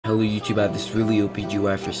Hello YouTube, I have this really OP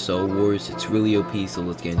GUI for Soul Wars. It's really OP, so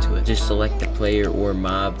let's get into it. Just select the player or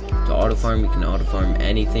mob to auto farm. You can auto farm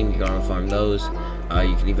anything, you can auto farm those.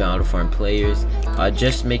 You can even auto farm players.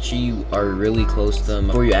 Just make sure you are really close to them.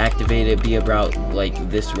 Before you activate it, be about like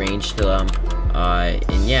this range to them.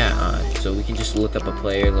 And yeah, so we can just look up a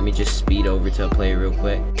player. Let me just speed over to a player real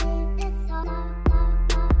quick.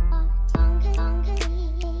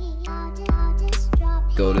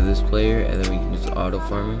 Go to this player and then we can just auto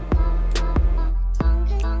farm him.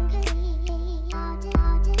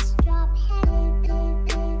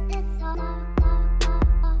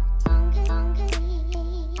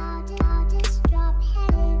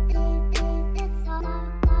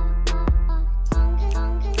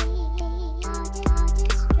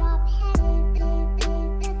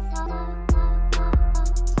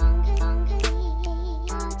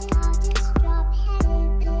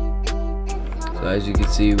 So as you can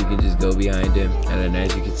see, we can just go behind him, and then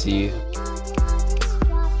as you can see,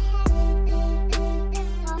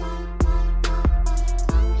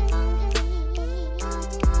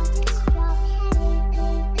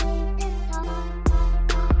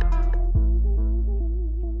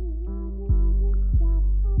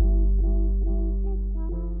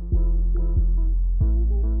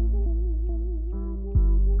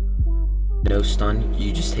 no stun.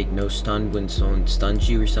 You just take no stun when someone stuns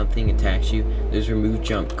you or something, attacks you. There's remove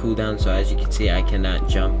jump cooldown, so as you can see, I cannot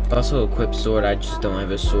jump. Also equip sword, I just don't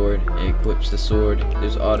have a sword. It equips the sword.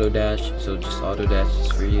 There's auto dash, so just auto dash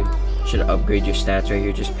is for you. Should upgrade your stats right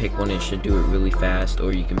here. Just pick one, it should do it really fast,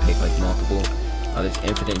 or you can pick like multiple. There's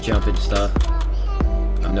infinite jump and stuff.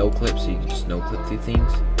 No clip, so you can just no clip through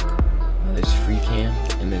things. There's free cam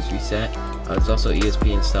and there's reset. There's also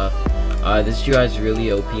ESP and stuff. This UI is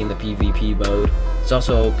really OP in the PvP mode. It's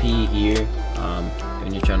also OP here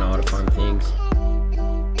when you're trying to auto farm things.